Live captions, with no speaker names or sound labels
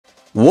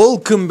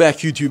Welcome back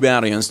YouTube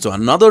audience to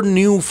another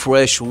new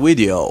fresh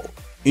video.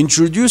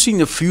 Introducing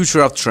the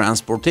future of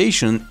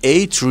transportation,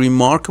 8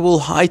 remarkable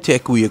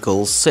high-tech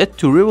vehicles set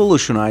to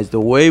revolutionize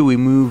the way we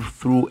move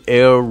through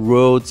air,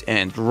 roads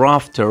and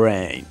rough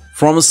terrain.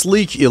 From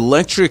sleek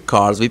electric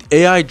cars with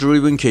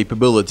AI-driven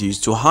capabilities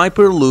to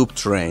Hyperloop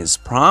trains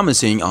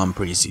promising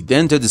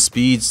unprecedented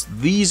speeds,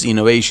 these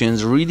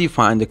innovations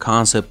redefine the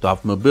concept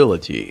of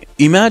mobility.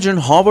 Imagine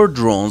hover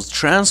drones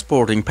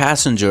transporting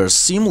passengers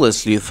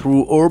seamlessly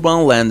through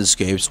urban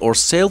landscapes or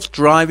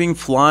self-driving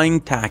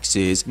flying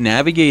taxis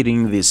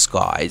navigating the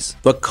skies.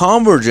 The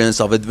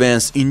convergence of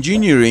advanced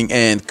engineering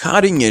and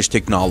cutting-edge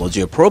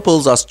technology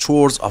propels us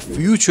towards a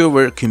future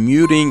where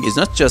commuting is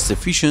not just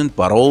efficient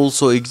but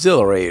also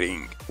exhilarating.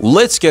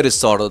 Let's get it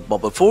started, but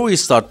before we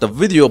start the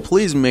video,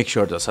 please make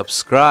sure to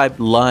subscribe,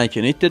 like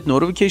and hit that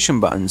notification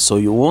button so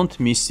you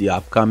won't miss the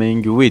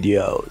upcoming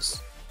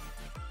videos.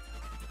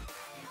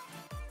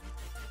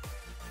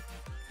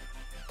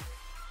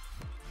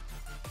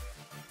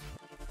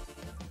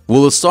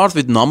 We'll start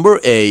with number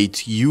 8,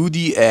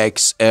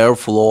 UDX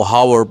Airflow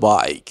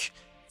Hoverbike.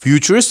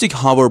 Futuristic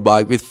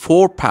hoverbike with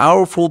 4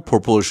 powerful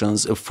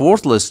propulsions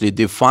effortlessly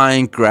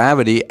defying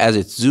gravity as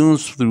it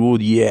zooms through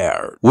the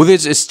air. With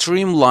its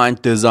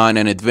streamlined design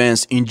and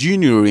advanced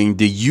engineering,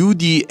 the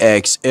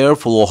UDX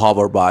Airflow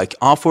hoverbike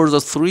offers a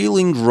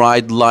thrilling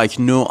ride like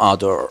no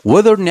other.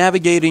 Whether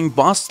navigating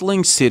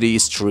bustling city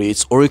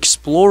streets or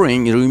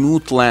exploring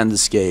remote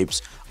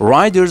landscapes,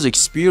 riders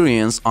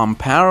experience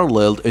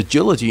unparalleled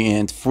agility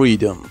and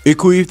freedom.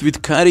 Equipped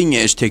with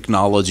cutting-edge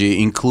technology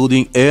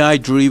including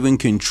AI-driven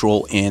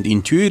control and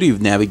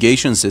intuitive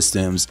navigation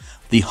systems,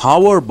 the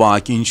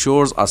hoverbike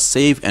ensures a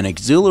safe and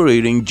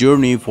exhilarating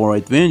journey for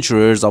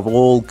adventurers of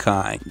all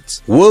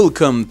kinds.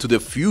 Welcome to the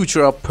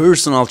future of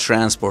personal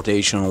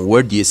transportation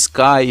where the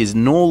sky is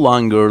no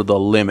longer the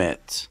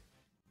limit.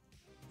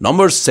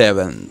 Number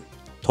 7.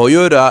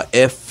 Toyota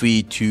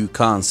FV2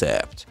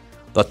 Concept.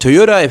 The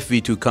Toyota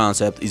FV2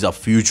 Concept is a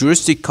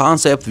futuristic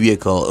concept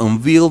vehicle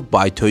unveiled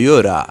by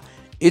Toyota.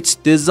 It's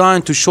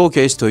designed to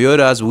showcase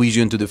Toyota's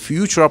vision to the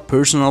future of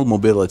personal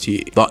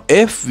mobility. The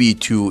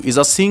FV2 is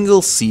a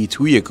single-seat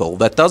vehicle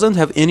that doesn't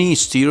have any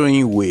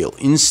steering wheel.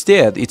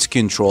 Instead, it's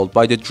controlled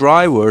by the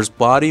driver's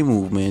body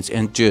movements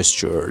and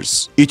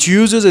gestures. It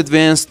uses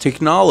advanced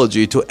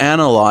technology to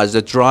analyze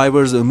the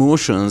driver's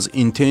emotions,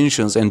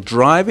 intentions, and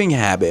driving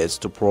habits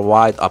to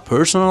provide a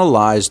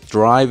personalized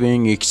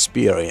driving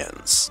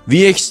experience.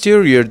 The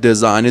exterior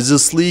design is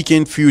sleek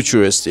and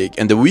futuristic,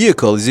 and the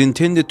vehicle is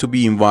intended to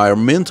be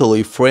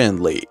environmentally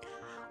friendly.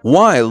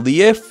 While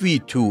the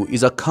FV2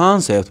 is a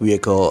concept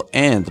vehicle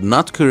and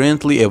not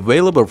currently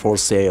available for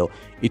sale,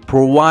 it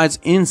provides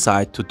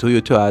insight to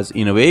Toyota's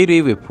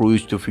innovative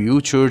approach to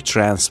future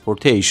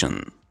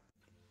transportation.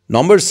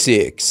 Number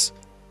 6.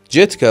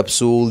 Jet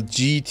Capsule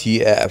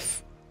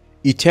GTF.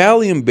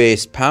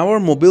 Italian-based power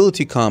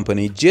mobility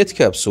company Jet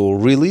Capsule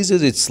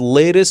releases its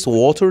latest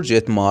water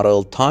jet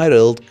model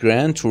titled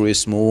Gran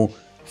Turismo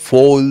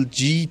Foil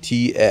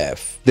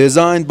GTF.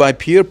 Designed by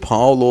Pier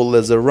Paolo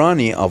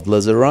Lazzarani of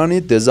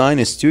Lazzarani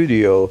Design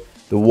Studio,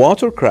 the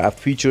watercraft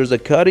features a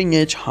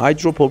cutting-edge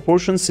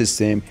hydropropulsion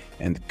system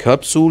and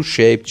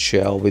capsule-shaped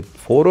shell with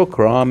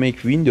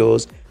photochromic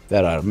windows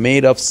that are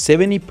made of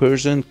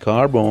 70%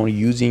 carbon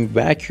using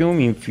vacuum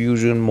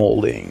infusion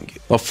molding.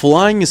 The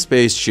flying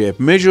spaceship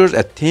measures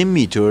at 10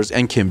 meters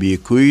and can be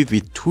equipped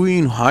with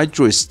twin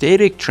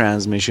hydrostatic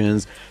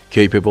transmissions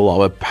capable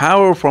of a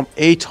power from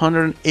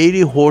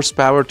 880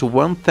 horsepower to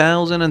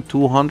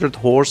 1200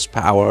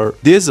 horsepower,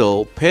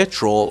 diesel,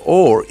 petrol,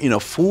 or in a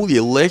fully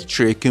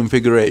electric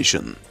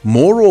configuration.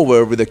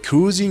 Moreover, with a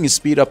cruising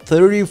speed of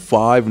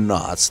 35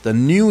 knots, the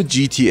new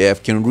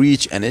GTF can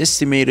reach an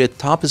estimated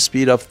top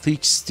speed of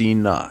 60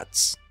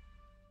 knots.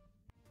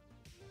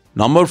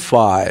 Number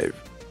 5.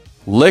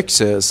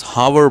 Lexus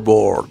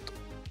Hoverboard.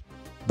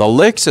 The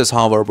Lexus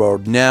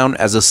Hoverboard, known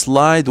as a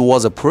Slide,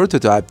 was a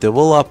prototype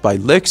developed by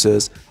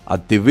Lexus, a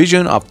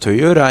division of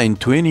Toyota, in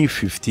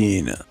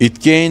 2015.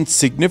 It gained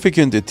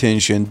significant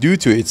attention due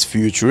to its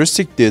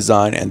futuristic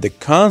design and the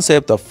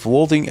concept of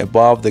floating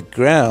above the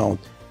ground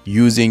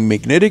using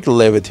magnetic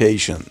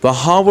levitation. The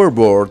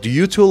hoverboard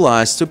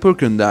utilized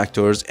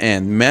superconductors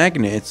and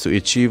magnets to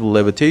achieve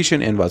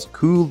levitation and was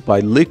cooled by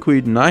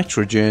liquid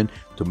nitrogen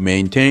to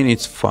maintain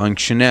its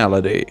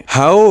functionality.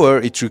 However,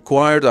 it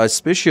required a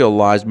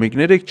specialized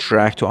magnetic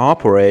track to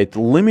operate,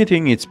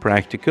 limiting its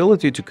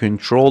practicality to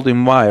controlled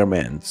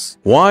environments.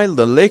 While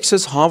the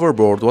Lexus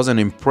Hoverboard was an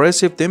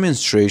impressive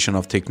demonstration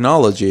of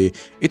technology,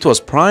 it was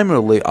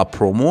primarily a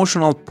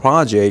promotional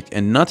project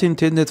and not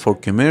intended for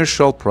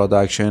commercial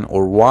production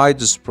or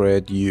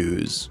widespread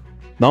use.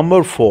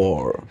 Number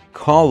 4.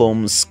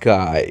 Callum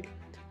Skye.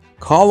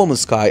 Callum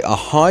Skye, a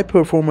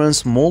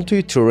high-performance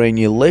multi-terrain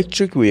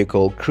electric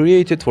vehicle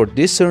created for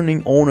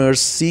discerning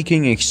owners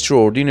seeking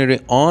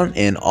extraordinary on-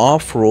 and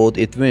off-road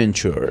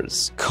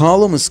adventures.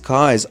 Callum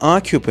Skye's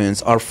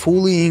occupants are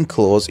fully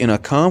enclosed in a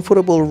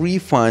comfortable,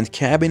 refined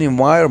cabin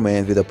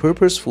environment with a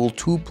purposeful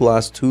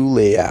 2+2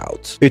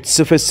 layout. Its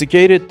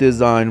sophisticated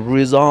design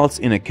results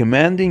in a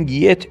commanding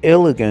yet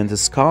elegant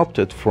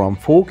sculpted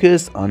front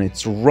focused on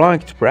its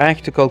rugged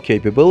practical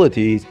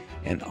capabilities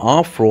and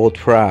off-road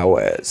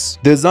prowess.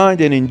 Designed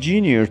and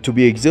engineered to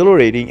be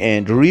exhilarating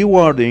and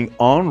rewarding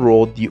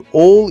on-road, the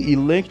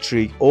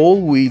all-electric,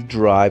 all-wheel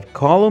drive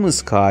Callum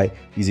Skye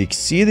is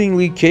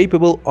exceedingly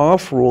capable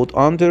off-road,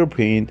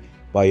 underpinned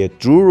by a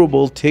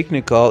durable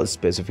technical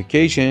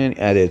specification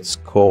at its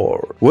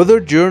core. Whether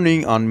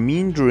journeying on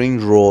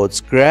meandering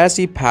roads,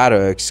 grassy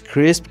paddocks,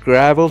 crisp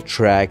gravel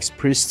tracks,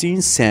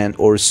 pristine sand,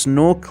 or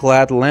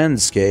snow-clad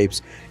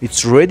landscapes,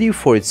 it's ready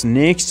for its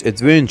next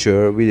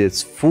adventure with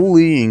its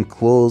fully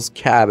enclosed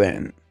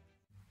cabin.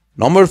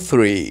 Number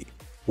 3.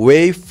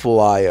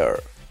 WaveFlyer.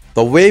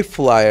 The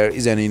WaveFlyer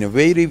is an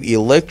innovative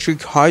electric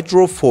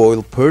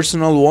hydrofoil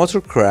personal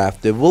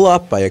watercraft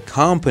developed by a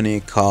company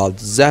called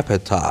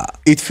Zapata.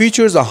 It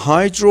features a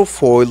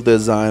hydrofoil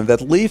design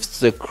that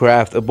lifts the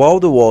craft above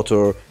the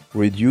water,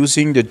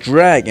 reducing the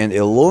drag and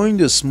allowing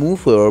the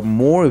smoother,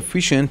 more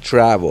efficient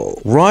travel.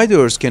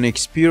 Riders can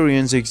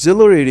experience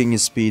exhilarating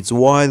speeds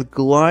while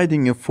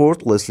gliding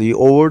effortlessly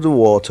over the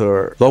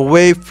water. The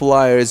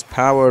WaveFlyer is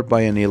powered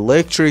by an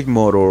electric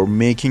motor,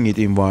 making it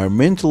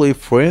environmentally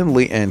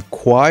friendly and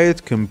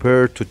quiet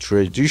compared to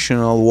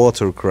traditional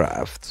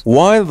watercraft.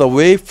 While the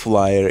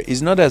WaveFlyer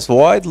is not as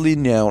widely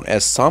known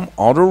as some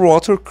other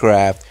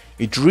watercraft,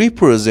 it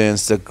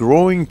represents the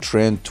growing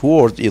trend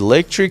toward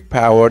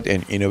electric-powered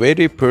and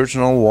innovative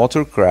personal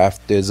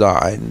watercraft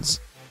designs.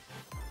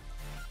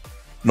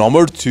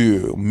 Number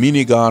 2.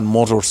 Minigun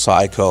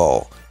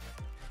Motorcycle.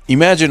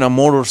 Imagine a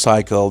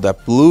motorcycle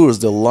that blurs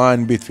the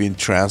line between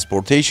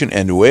transportation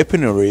and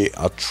weaponry,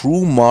 a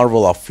true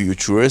marvel of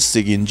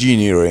futuristic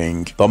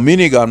engineering. The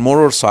Minigun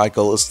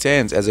Motorcycle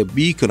stands as a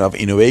beacon of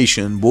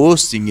innovation,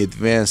 boasting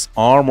advanced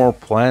armor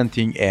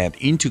planting and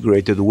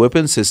integrated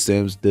weapon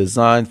systems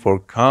designed for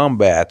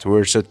combat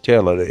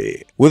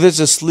versatility. With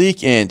its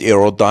sleek and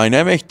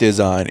aerodynamic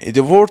design, it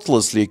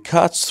effortlessly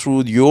cuts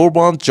through the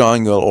urban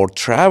jungle or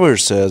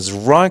traverses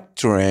rugged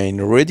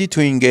terrain, ready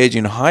to engage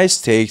in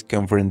high-stakes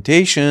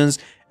confrontations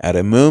at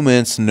a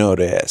moment's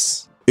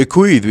notice.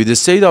 Equipped with the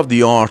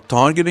state-of-the-art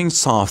targeting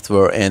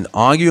software and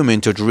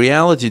augmented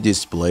reality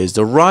displays,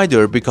 the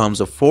rider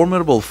becomes a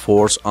formidable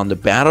force on the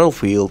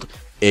battlefield,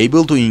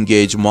 able to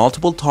engage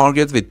multiple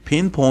targets with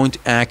pinpoint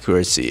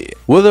accuracy.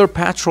 Whether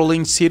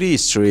patrolling city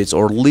streets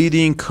or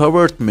leading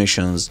covert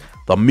missions,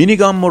 the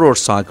Minigun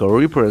Motorcycle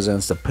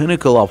represents the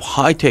pinnacle of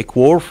high-tech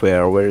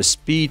warfare, where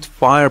speed,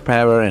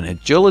 firepower, and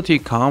agility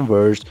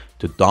converge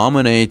to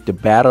dominate the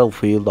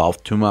battlefield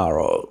of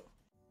tomorrow.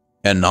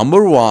 And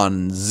number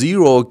 1.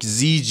 Xerox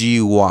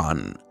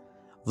ZG1.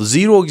 The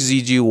Xerox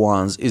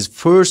ZG1 is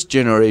first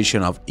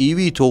generation of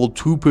eVTOL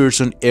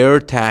two-person air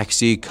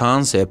taxi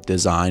concept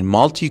design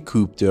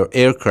multi-copter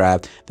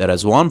aircraft that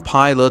has one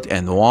pilot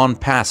and one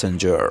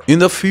passenger. In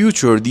the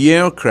future, the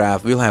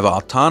aircraft will have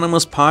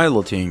autonomous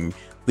piloting.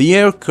 The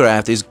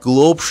aircraft is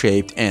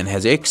globe-shaped and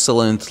has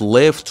excellent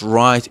left,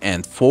 right,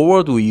 and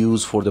forward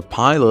views for the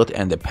pilot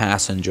and the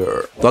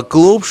passenger. The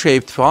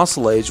globe-shaped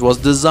fuselage was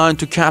designed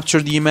to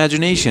capture the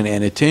imagination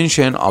and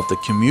attention of the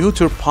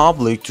commuter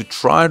public to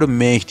try to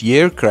make the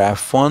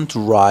aircraft fun to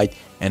ride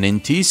and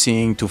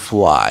enticing to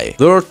fly.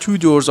 There are 2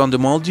 doors on the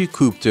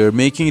multi-copter,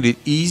 making it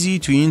easy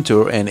to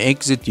enter and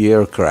exit the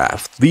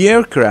aircraft. The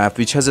aircraft,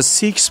 which has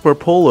 6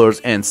 propellers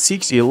and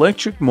 6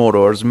 electric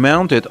motors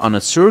mounted on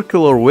a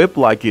circular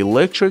whip-like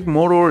electric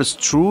motor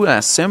screw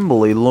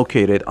assembly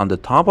located on the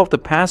top of the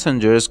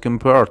passenger's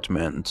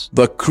compartment.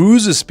 The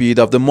cruise speed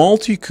of the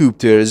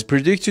multi-copter is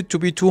predicted to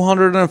be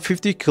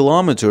 250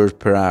 km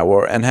per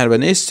hour and have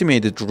an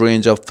estimated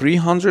range of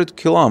 300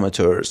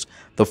 km.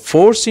 The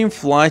foreseen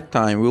flight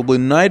time will be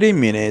 90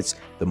 minutes.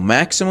 The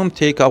maximum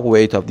takeoff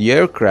weight of the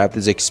aircraft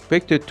is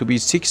expected to be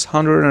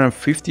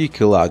 650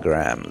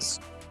 kilograms.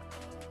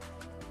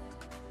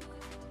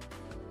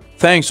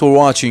 Thanks for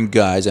watching,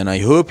 guys, and I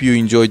hope you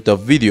enjoyed the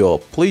video.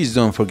 Please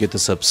don't forget to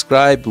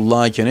subscribe,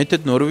 like, and hit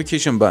that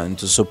notification button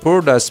to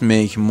support us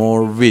make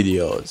more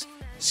videos.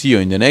 See you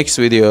in the next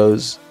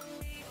videos.